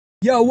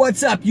Yo,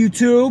 what's up,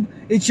 YouTube?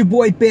 It's your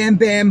boy Bam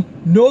Bam,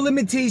 No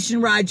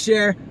Limitation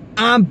Rideshare.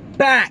 I'm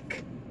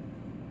back.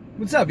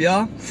 What's up,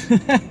 y'all?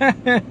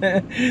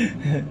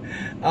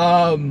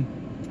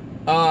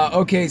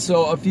 Okay,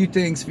 so a few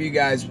things for you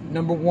guys.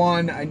 Number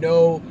one, I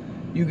know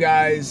you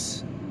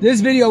guys.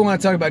 This video, I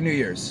want to talk about New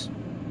Year's.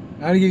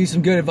 I want to give you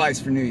some good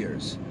advice for New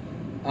Year's.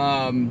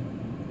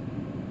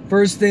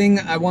 First thing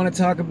I want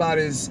to talk about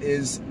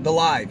is the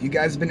live. You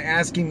guys have been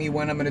asking me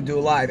when I'm going to do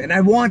a live, and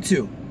I want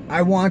to,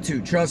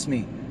 trust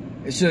me.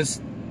 It's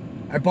just,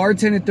 I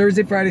bartended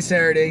Thursday, Friday,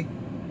 Saturday.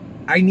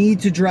 I need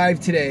to drive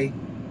today.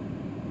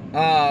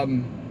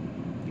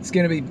 It's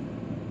going to be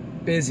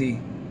busy.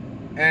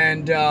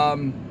 And,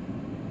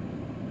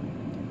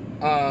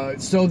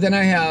 so then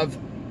I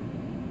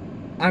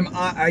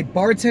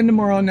bartend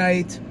tomorrow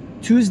night.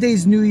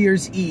 Tuesday's New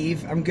Year's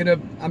Eve. I'm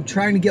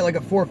trying to get like a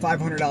 $400 or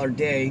 $500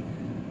 day.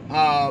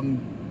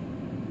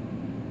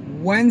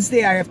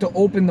 Wednesday I have to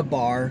open the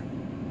bar.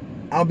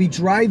 I'll be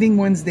driving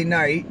Wednesday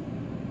night,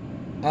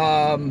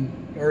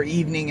 or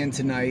evening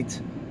into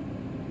night.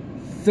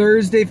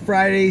 Thursday,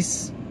 Friday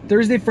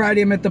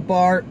I'm at the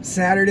bar.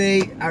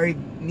 Saturday, I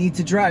need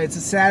to drive. It's a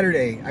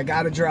Saturday. I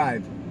gotta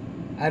drive.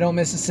 I don't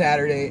miss a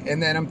Saturday.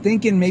 And then I'm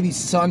thinking maybe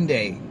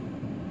Sunday.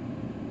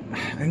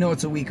 I know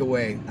it's a week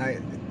away.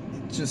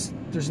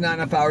 There's not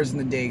enough hours in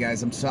the day,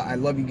 guys. I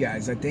love you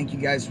guys. I thank you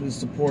guys for the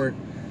support.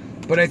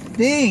 But I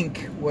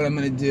think what I'm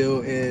gonna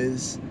do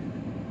is,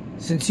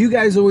 since you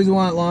guys always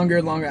want longer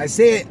and longer, I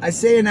say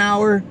an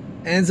hour,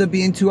 ends up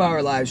being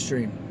 2-hour live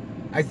stream.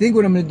 I think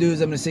what I'm going to do is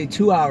I'm going to say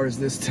 2 hours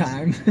this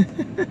time.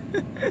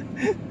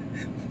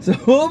 So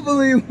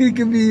hopefully we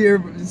can be here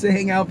to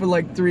hang out for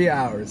like 3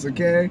 hours,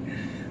 okay?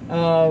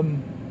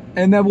 And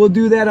then we'll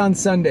do that on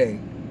Sunday,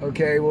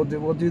 okay?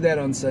 We'll do that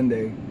on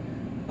Sunday.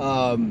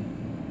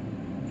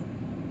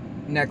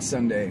 Next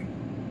Sunday.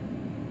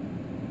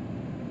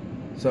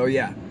 So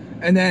yeah.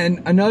 And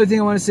then another thing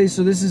I want to say,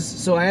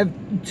 so I have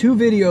 2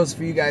 videos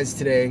for you guys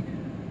today.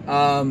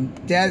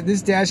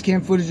 This dash cam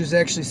footage was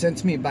actually sent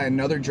to me by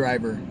another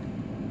driver.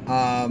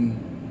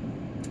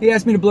 He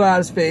asked me to blur out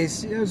his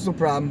face. Yeah, it's no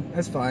problem.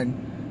 That's fine.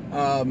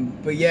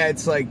 But yeah,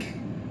 it's like,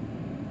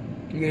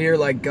 you can hear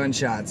like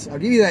gunshots. I'll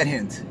give you that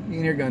hint. You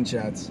can hear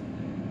gunshots.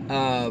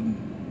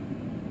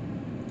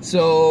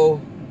 So,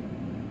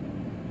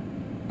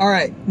 all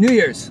right, New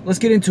Year's. Let's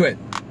get into it.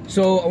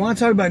 So I want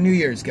to talk about New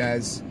Year's,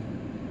 guys.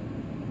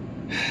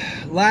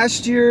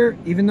 Last year,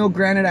 even though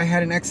granted I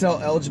had an XL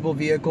eligible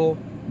vehicle,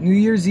 New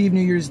Year's Eve,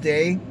 New Year's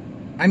Day,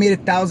 I made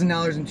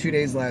 $1,000 in 2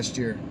 days last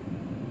year.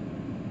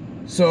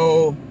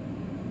 So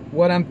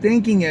what I'm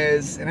thinking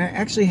is, and I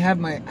actually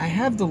have I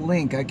have the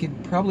link. I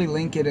could probably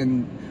link it,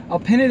 and I'll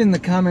pin it in the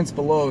comments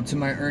below to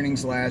my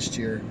earnings last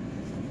year,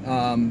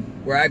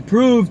 where I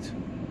proved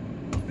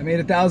I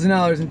made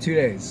 $1,000 in 2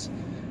 days.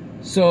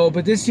 So,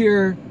 but this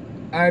year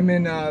I'm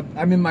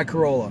in my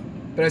Corolla,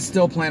 but I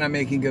still plan on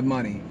making good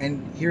money,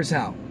 and here's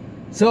how.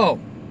 So,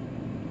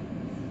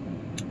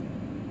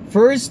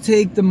 first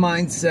take the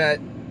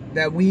mindset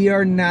that we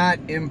are not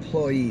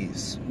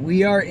employees.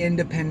 We are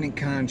independent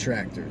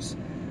contractors.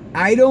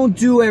 I don't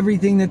do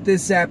everything that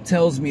this app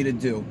tells me to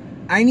do.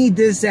 I need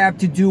this app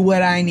to do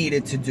what I need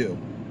it to do.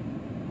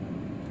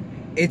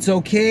 It's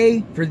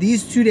okay for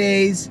these 2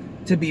 days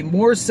to be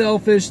more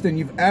selfish than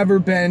you've ever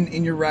been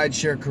in your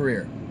rideshare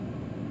career.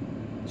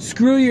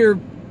 Screw your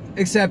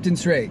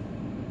acceptance rate.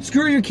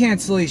 Screw your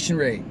cancellation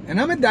rate. And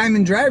I'm a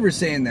diamond driver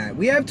saying that.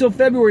 We have till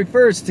February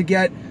 1st to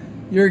get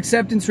your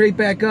acceptance rate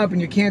back up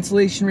and your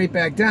cancellation rate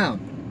back down.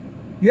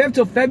 You have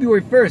till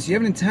February 1st. You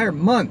have an entire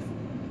month.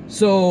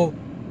 So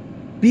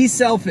be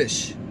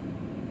selfish.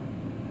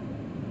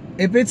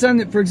 If it's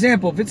for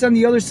example, if it's on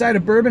the other side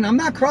of Bourbon, I'm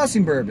not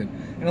crossing Bourbon.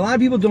 And a lot of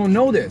people don't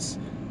know this.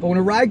 But when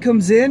a ride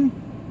comes in,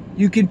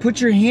 you can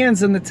put your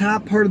hands on the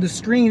top part of the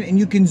screen and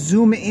you can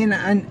zoom in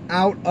and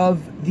out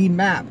of the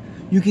map.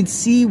 You can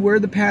see where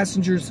the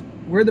passenger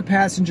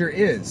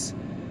is.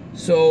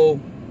 So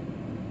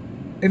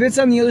if it's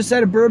on the other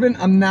side of Bourbon,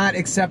 I'm not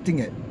accepting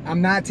it.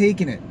 I'm not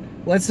taking it.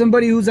 Let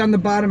somebody who's on the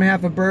bottom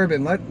half of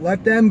Bourbon,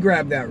 let them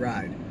grab that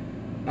ride.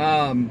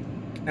 And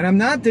I'm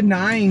not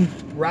denying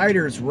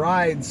riders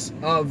rides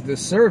of the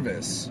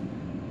service.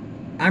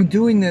 I'm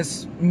doing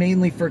this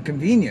mainly for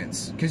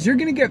convenience, because you're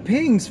going to get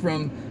pings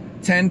from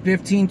 10,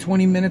 15,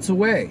 20 minutes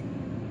away.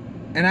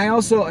 And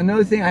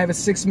another thing, I have a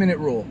 6-minute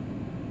rule.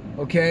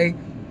 Okay?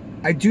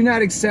 I do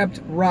not accept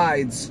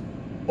rides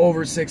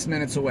over 6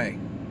 minutes away.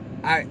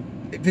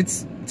 If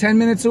it's 10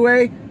 minutes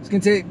away, it's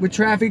gonna take, with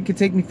traffic, it could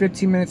take me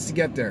 15 minutes to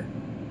get there.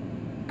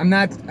 I'm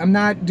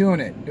not doing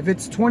it. If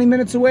it's 20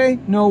 minutes away,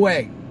 no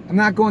way. I'm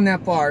not going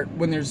that far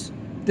when there's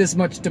this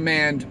much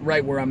demand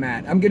right where I'm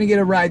at. I'm gonna get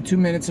a ride 2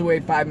 minutes away,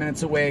 5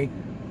 minutes away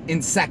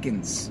in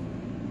seconds.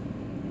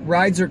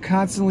 Rides are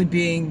constantly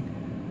being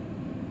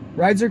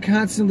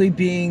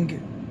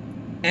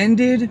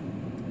ended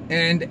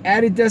and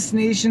added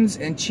destinations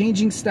and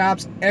changing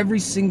stops every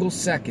single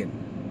second.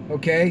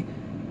 Okay?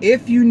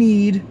 If you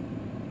need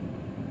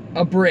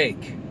a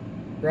break,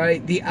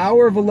 right, the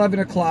hour of 11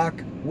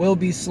 o'clock will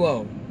be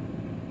slow.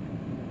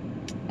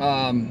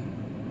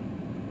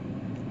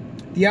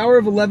 The hour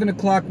of 11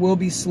 o'clock will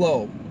be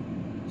slow.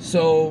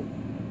 So,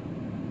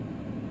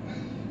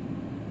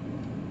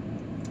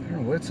 I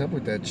don't know what's up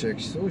with that chick.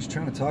 She's always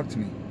trying to talk to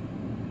me.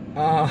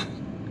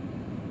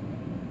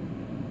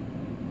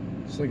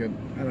 It's like I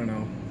don't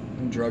know,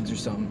 on drugs or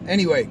something.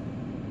 Anyway,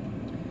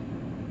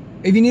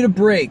 if you need a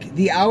break,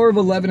 the hour of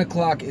 11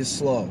 o'clock is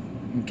slow.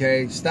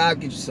 Okay, stop,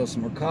 get yourself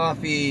some more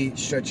coffee,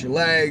 stretch your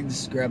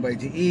legs, grab a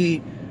bite to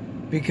eat.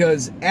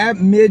 Because at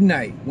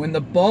midnight, when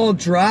the ball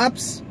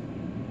drops,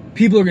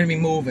 people are going to be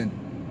moving.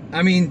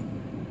 I mean,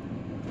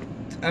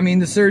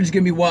 the surge is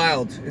going to be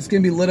wild. It's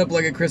going to be lit up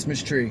like a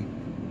Christmas tree.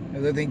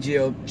 As I think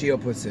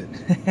Gio puts it.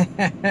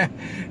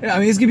 I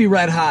mean, it's going to be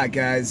red hot,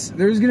 guys.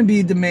 There's going to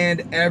be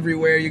demand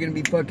everywhere. You're going to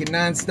be fucking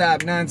nonstop,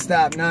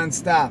 nonstop,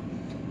 nonstop.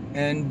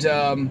 And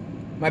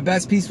my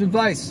best piece of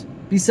advice,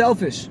 be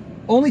selfish.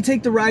 Only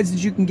take the rides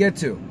that you can get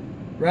to,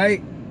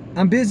 right?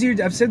 I'm busier,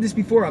 I've said this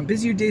before, on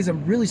busier days,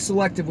 I'm really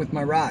selective with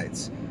my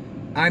rides.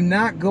 I'm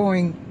not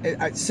going,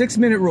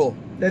 6-minute rule,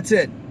 that's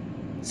it.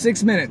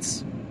 6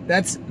 minutes,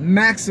 that's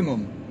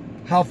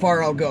maximum how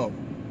far I'll go,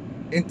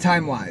 in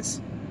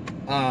time-wise.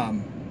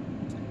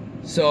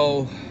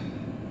 So,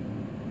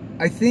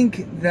 I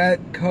think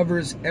that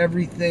covers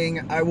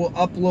everything. I will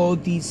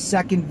upload the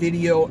second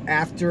video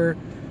after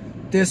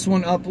this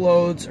one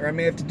uploads, or I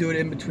may have to do it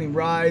in between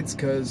rides,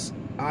 because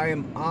I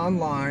am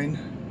online.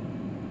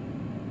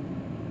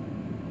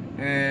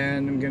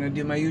 And I'm going to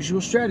do my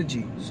usual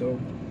strategy. So,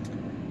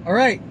 all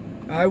right.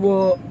 I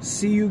will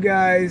see you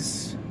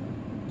guys.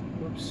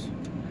 Whoops.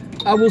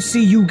 I will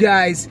see you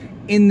guys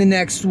in the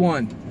next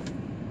one.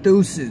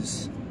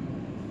 Deuces.